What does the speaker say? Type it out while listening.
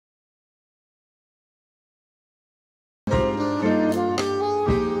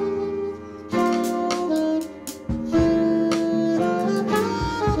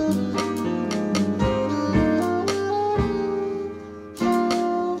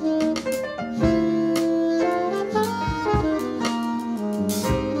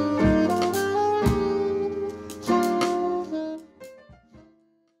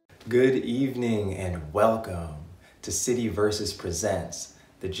Welcome to City Versus Presents,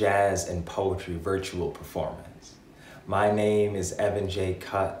 the Jazz and Poetry virtual performance. My name is Evan J.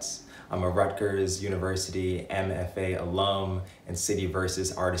 Cutts. I'm a Rutgers University MFA alum and City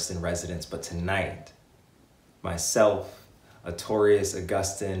Versus artist in residence, but tonight, myself, Attorious,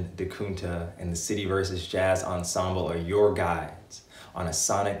 Augustin, and the City Versus Jazz Ensemble are your guides on a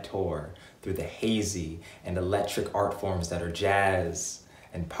sonic tour through the hazy and electric art forms that are jazz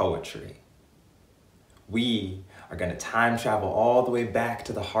and poetry. We are going to time travel all the way back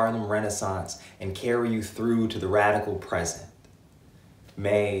to the Harlem Renaissance and carry you through to the radical present.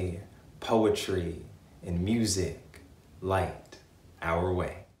 May poetry and music light our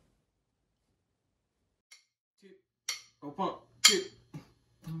way. Go pump.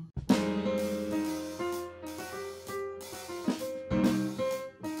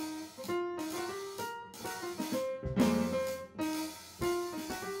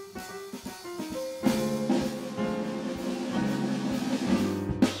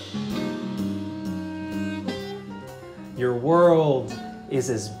 Your world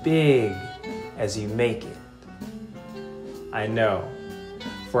is as big as you make it. I know,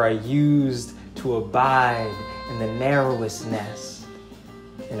 for I used to abide in the narrowest nest,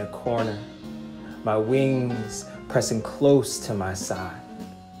 in a corner, my wings pressing close to my side.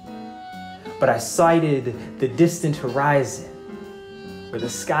 But I sighted the distant horizon, where the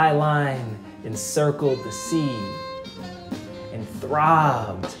skyline encircled the sea, and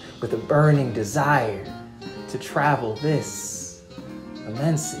throbbed with a burning desire to travel this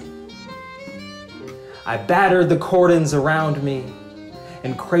immensity. I battered the cordons around me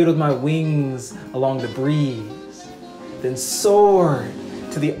and cradled my wings along the breeze, then soared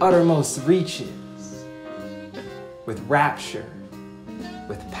to the uttermost reaches with rapture,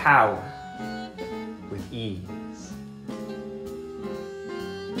 with power, with ease.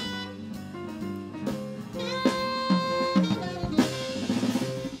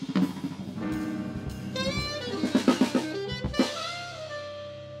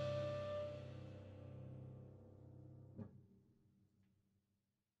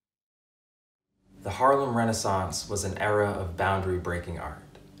 The Harlem Renaissance was an era of boundary-breaking art.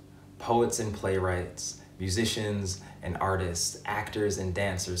 Poets and playwrights, musicians and artists, actors and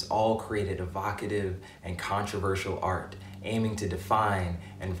dancers all created evocative and controversial art, aiming to define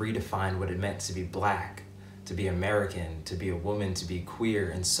and redefine what it meant to be Black, to be American, to be a woman, to be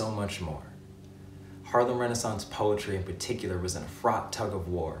queer, and so much more. Harlem Renaissance poetry in particular was in a fraught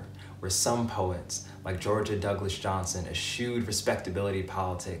tug-of-war, where some poets, like Georgia Douglas Johnson, eschewed respectability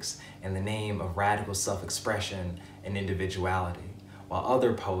politics in the name of radical self-expression and individuality, while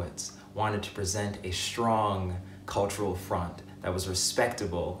other poets wanted to present a strong cultural front that was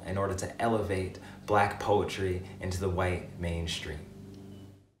respectable in order to elevate Black poetry into the white mainstream.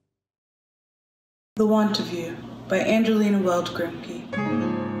 The Want of You by Angelina Weld Grimke.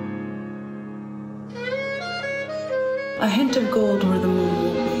 A hint of gold where the moon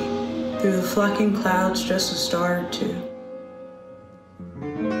will be, through the flocking clouds just a star or two.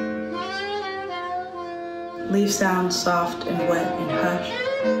 Leaf sounds soft and wet and hushed,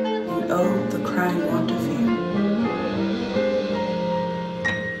 and oh, the crying want of you.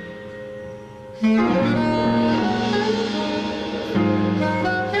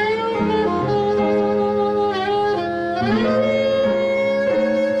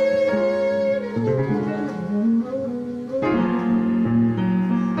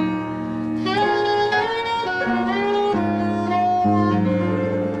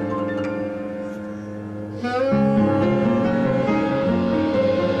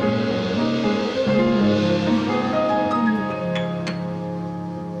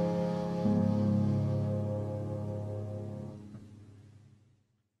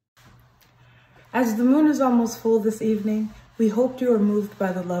 As the moon is almost full this evening, we hope you are moved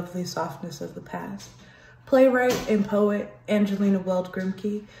by the lovely softness of the past. Playwright and poet Angelina Weld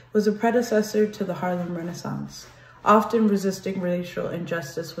Grimke was a predecessor to the Harlem Renaissance, often resisting racial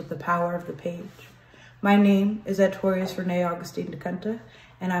injustice with the power of the page. My name is Attorious Augustin,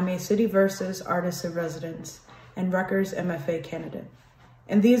 and I'm a City Versus artist in residence and Rutgers MFA candidate.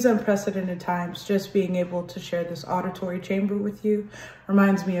 In these unprecedented times, just being able to share this auditory chamber with you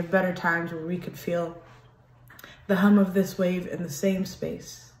reminds me of better times where we could feel the hum of this wave in the same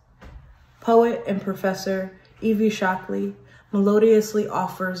space. Poet and professor Evie Shockley melodiously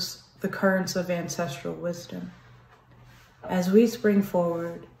offers the currents of ancestral wisdom. As we spring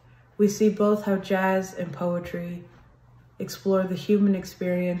forward, we see both how jazz and poetry explore the human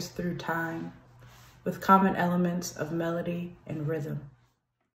experience through time, with common elements of melody and rhythm.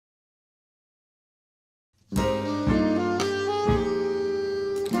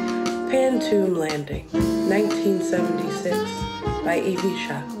 Pontoon Landing, 1976, by Evie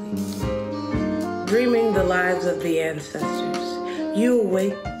Shockley. Dreaming the lives of the ancestors, you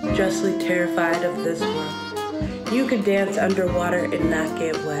awake justly terrified of this world. You could dance underwater and not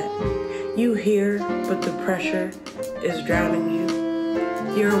get wet. You hear, but the pressure is drowning you.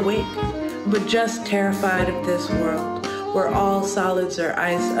 You're awake, but just terrified of this world, where all solids are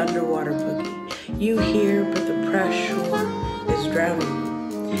ice underwater boogie. You hear, but the pressure is drowning you.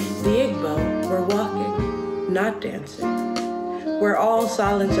 The Igbo, we're walking, not dancing. Where all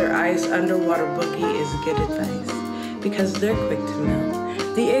solids are ice, underwater boogie is good advice, because they're quick to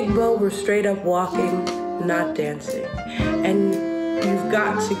melt. The Igbo, we're straight up walking, not dancing. And you've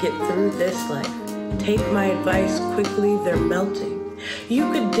got to get through this life. Take my advice quickly, they're melting.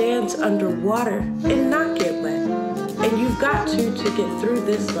 You could dance underwater and not get wet. And you've got to get through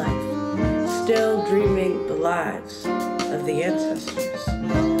this life, still dreaming the lives of the ancestors.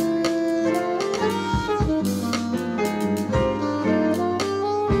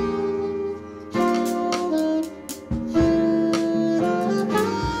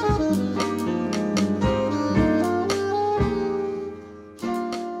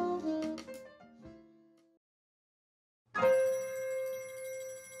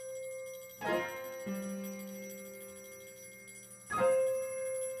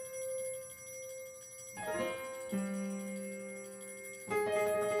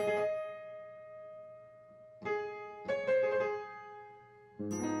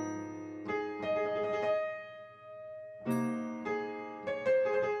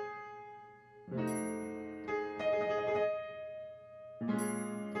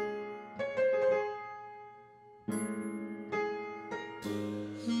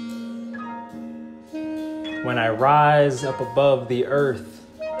 When I rise up above the earth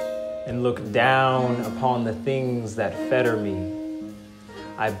and look down upon the things that fetter me,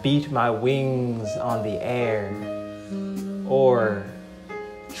 I beat my wings on the air, or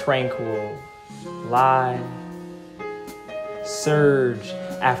tranquil lie. Surge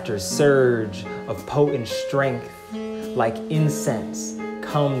after surge of potent strength, like incense,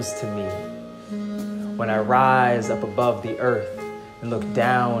 comes to me when I rise up above the earth and look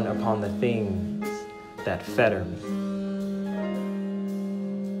down upon the things that fetter me.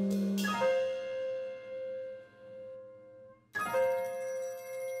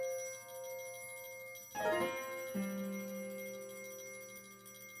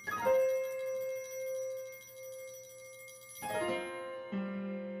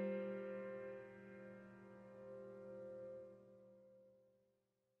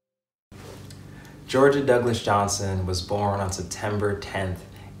 Georgia Douglas Johnson was born on September 10th,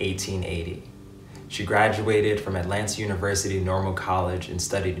 1880. She graduated from Atlanta University Normal College and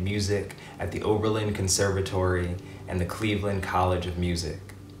studied music at the Oberlin Conservatory and the Cleveland College of Music.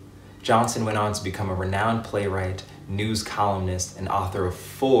 Johnson went on to become a renowned playwright, news columnist, and author of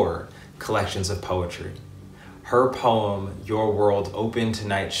 4 collections of poetry. Her poem, Your World Open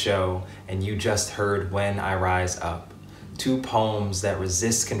Tonight Show, and You Just Heard When I Rise Up, 2 poems that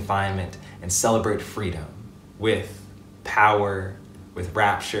resist confinement and celebrate freedom with power, with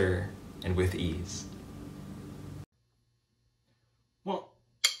rapture, and with ease. 1,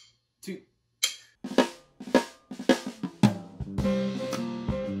 2.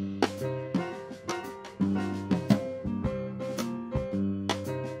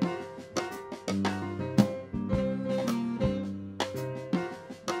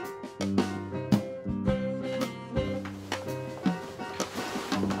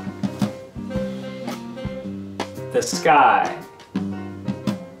 The sky,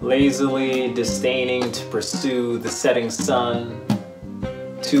 lazily disdaining to pursue the setting sun,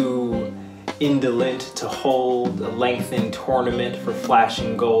 too indolent to hold a lengthened tournament for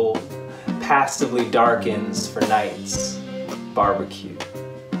flashing gold, passively darkens for night's barbecue.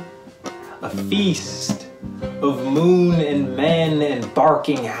 A feast of moon and men and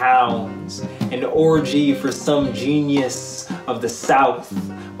barking hounds, an orgy for some genius of the South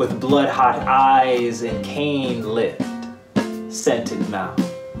with blood-hot eyes and cane-lipped, scented mouth.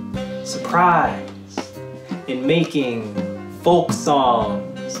 Surprise in making folk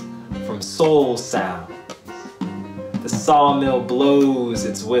songs from soul sounds. The sawmill blows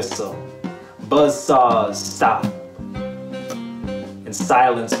its whistle, buzzsaws stop, and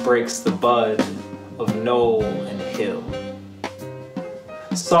silence breaks the bud of knoll and hill.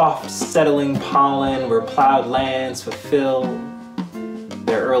 Soft settling pollen where plowed lands fulfill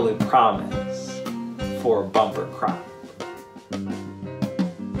their early promise for a bumper crop.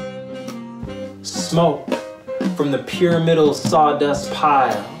 Smoke from the pyramidal sawdust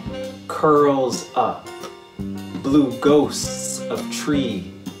pile curls up, blue ghosts of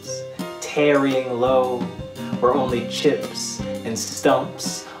trees carrying load, where only chips and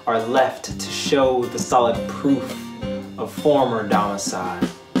stumps are left to show the solid proof of former domicile.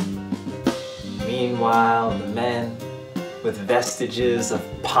 Meanwhile, the men, with vestiges of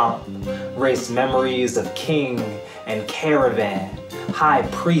pomp, race memories of king and caravan, high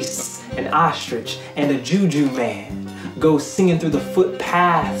priests, an ostrich, and a juju man, go singing through the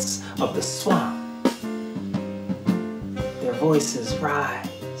footpaths of the swamp. Their voices rise.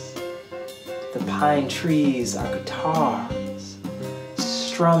 The pine trees are guitars,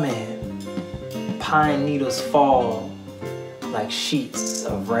 strumming. Pine needles fall like sheets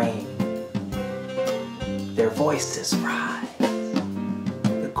of rain. Their voices rise.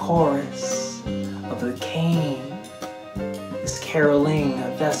 The chorus of the cane is caroling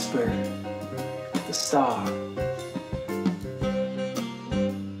a vesper to the stars.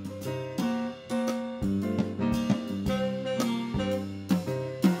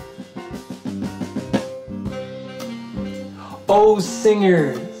 O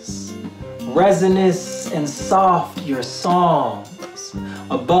singers, resinous and soft your songs,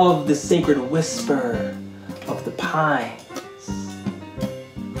 above the sacred whisper of the pines.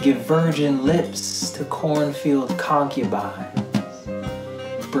 Give virgin lips to cornfield concubines.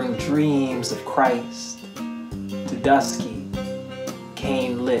 Bring dreams of Christ to dusky,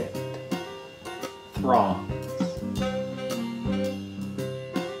 cane-lipped throngs.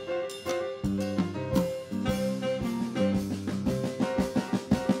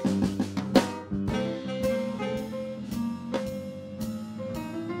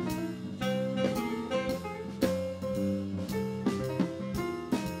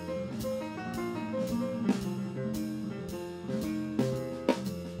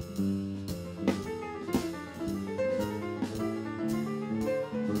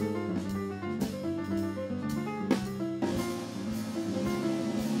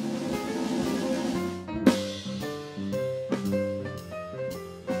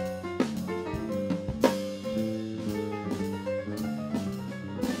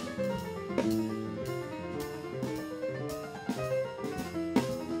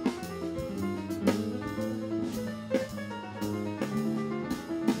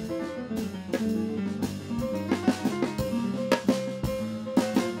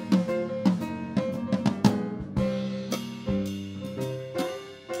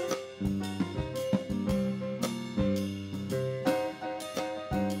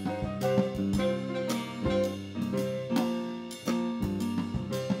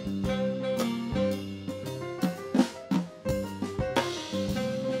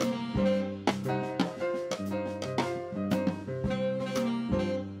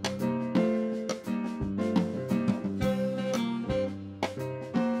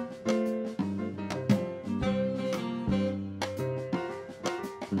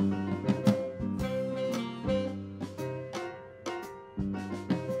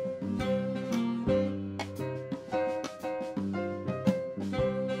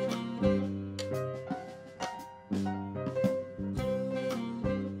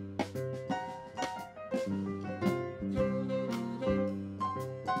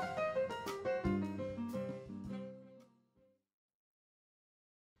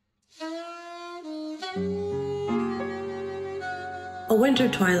 A Winter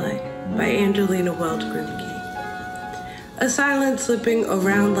Twilight by Angelina Weld Grimke. A silence slipping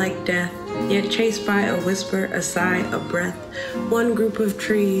around like death, yet chased by a whisper, a sigh, a breath. One group of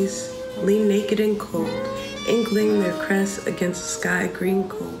trees lean naked and cold, inkling their crests against the sky green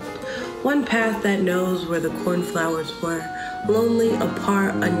cold. One path that knows where the cornflowers were, lonely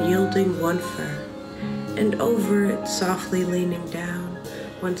apart, unyielding one fir. And over it, softly leaning down,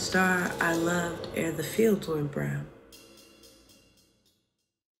 one star I loved ere the fields went brown.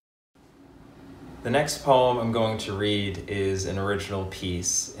 The next poem I'm going to read is an original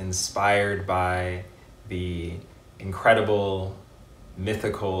piece inspired by the incredible,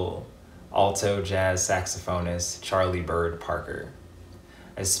 mythical alto jazz saxophonist Charlie Bird Parker.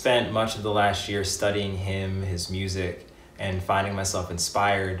 I spent much of the last year studying him, his music, and finding myself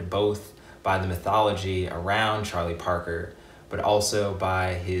inspired both by the mythology around Charlie Parker, but also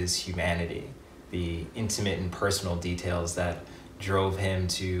by his humanity, the intimate and personal details that drove him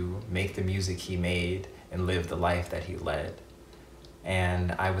to make the music he made and live the life that he led.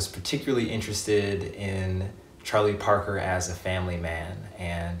 And I was particularly interested in Charlie Parker as a family man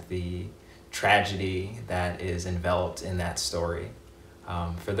and the tragedy that is enveloped in that story.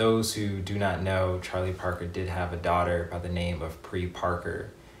 For those who do not know, Charlie Parker did have a daughter by the name of Pre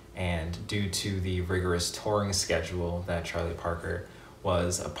Parker, and due to the rigorous touring schedule that Charlie Parker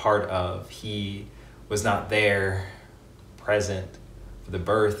was a part of, he was not there present for the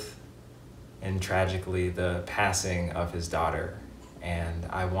birth and tragically the passing of his daughter. And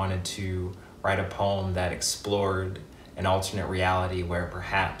I wanted to write a poem that explored an alternate reality where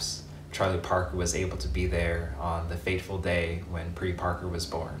perhaps Charlie Parker was able to be there on the fateful day when Pretty Parker was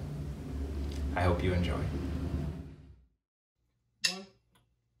born. I hope you enjoy. 1,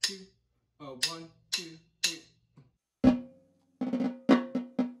 2, 1, 2, 3.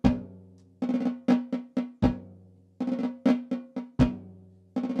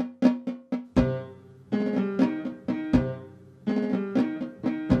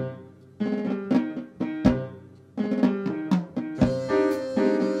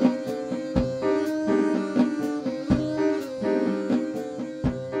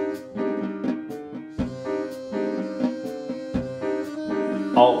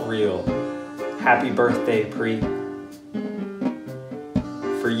 Alt Real, happy birthday, Pre.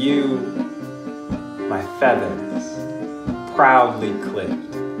 For you, my feathers, proudly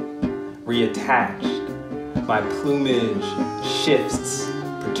clipped, reattached, my plumage shifts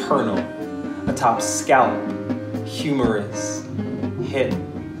paternal, atop scalp, humorous, hip.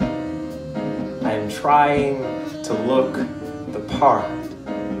 I am trying to look the part,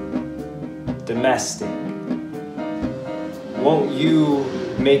 domestic. Won't you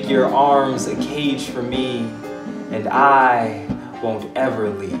make your arms a cage for me, and I won't ever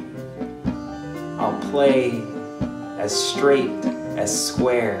leave. I'll play as straight as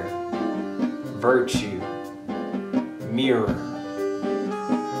square, virtue, mirror,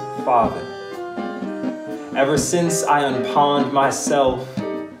 father. Ever since I unpawned myself,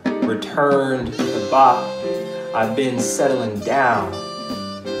 returned the bot, I've been settling down.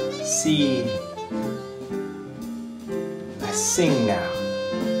 See, I sing now.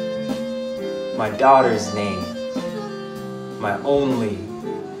 My daughter's name, my only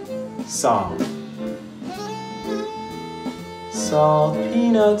song. Salt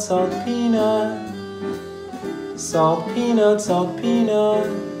peanut, salt peanut, salt peanut, salt peanut.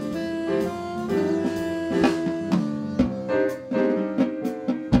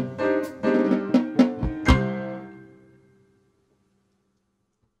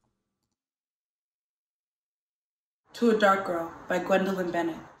 To a Dark Girl by Gwendolyn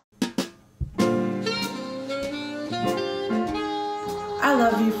Bennett. I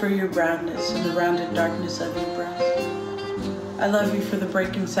love you for your brownness and the rounded darkness of your breast. I love you for the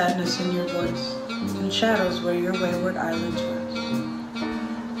breaking sadness in your voice and shadows where your wayward eyelids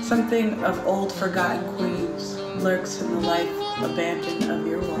rest. Something of old forgotten queens lurks in the life abandoned of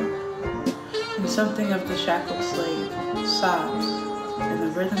your world, and something of the shackled slave sobs in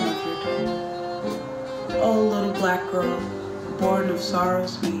the rhythm of your tone. Oh, little black girl, born of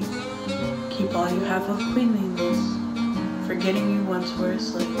sorrow's mate, keep all you have of queenliness, forgetting you once were a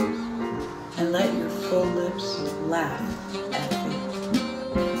slave, and let your full lips laugh at fate.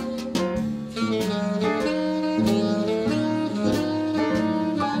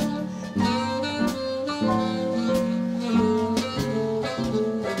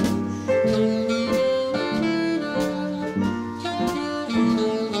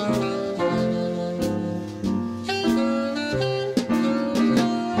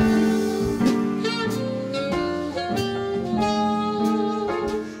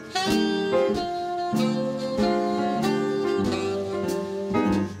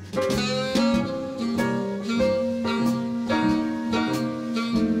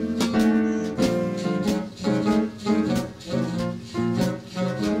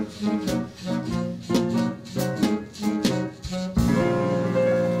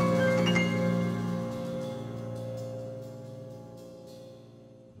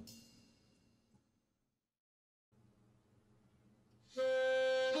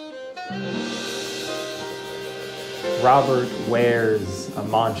 Robert wears a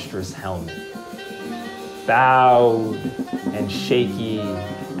monstrous helmet, bowed and shaky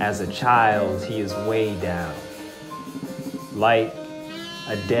as a child, he is way down, like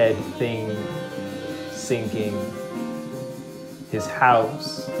a dead thing sinking, his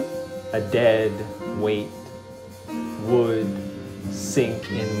house a dead weight, wood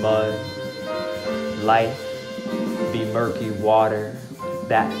sink in mud, life be murky water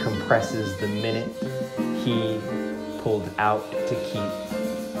that compresses the minute he pulled out to keep.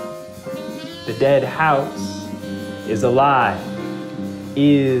 The dead house is alive,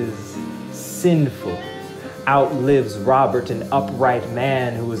 is sinful, outlives Robert, an upright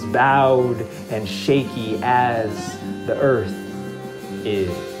man who is bowed and shaky as the earth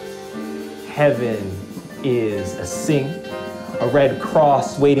is. Heaven is a sink, a red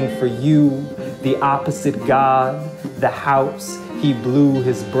cross waiting for you, the opposite God, the house he blew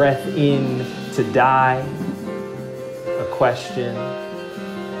his breath in to die. A question,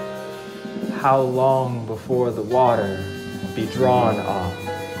 how long before the water be drawn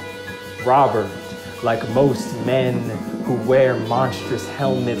off? Robert, like most men who wear monstrous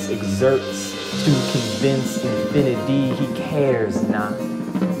helmets, exerts to convince infinity he cares not.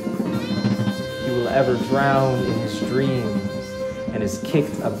 He will ever drown in his dreams and is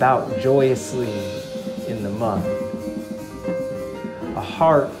kicked about joyously in the mud. A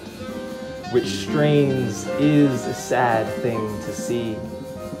heart which strains is a sad thing to see.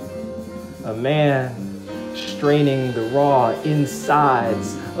 A man straining the raw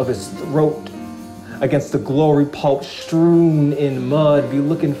insides of his throat against the glory pulp strewn in mud, be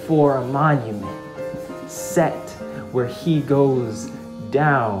looking for a monument set where he goes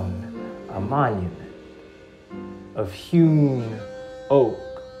down, a monument of hewn oak,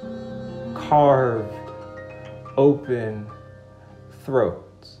 carved open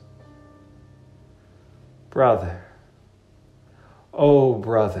throats. Brother, oh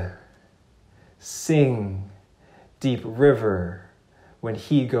brother, sing deep river when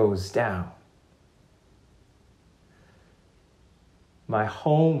he goes down. My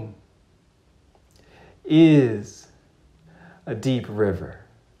home is a deep river,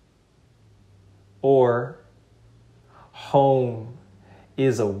 or home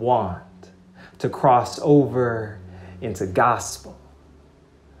is a want to cross over into gospel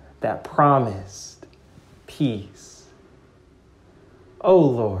that promised peace. Oh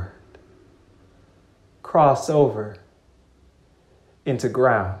Lord, cross over into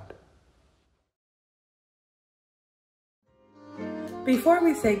ground. Before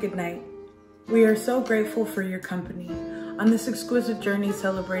we say goodnight, we are so grateful for your company on this exquisite journey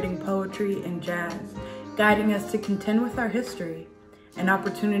celebrating poetry and jazz, guiding us to contend with our history, an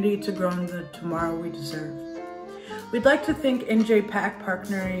opportunity to grow in the tomorrow we deserve. We'd like to thank NJPAC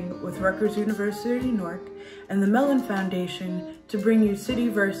partnering with Rutgers University, Newark, and the Mellon Foundation to bring you City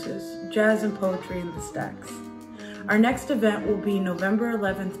Verses, Jazz and Poetry in the Stacks. Our next event will be November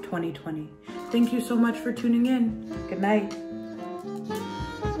 11th, 2020. Thank you so much for tuning in. Good night.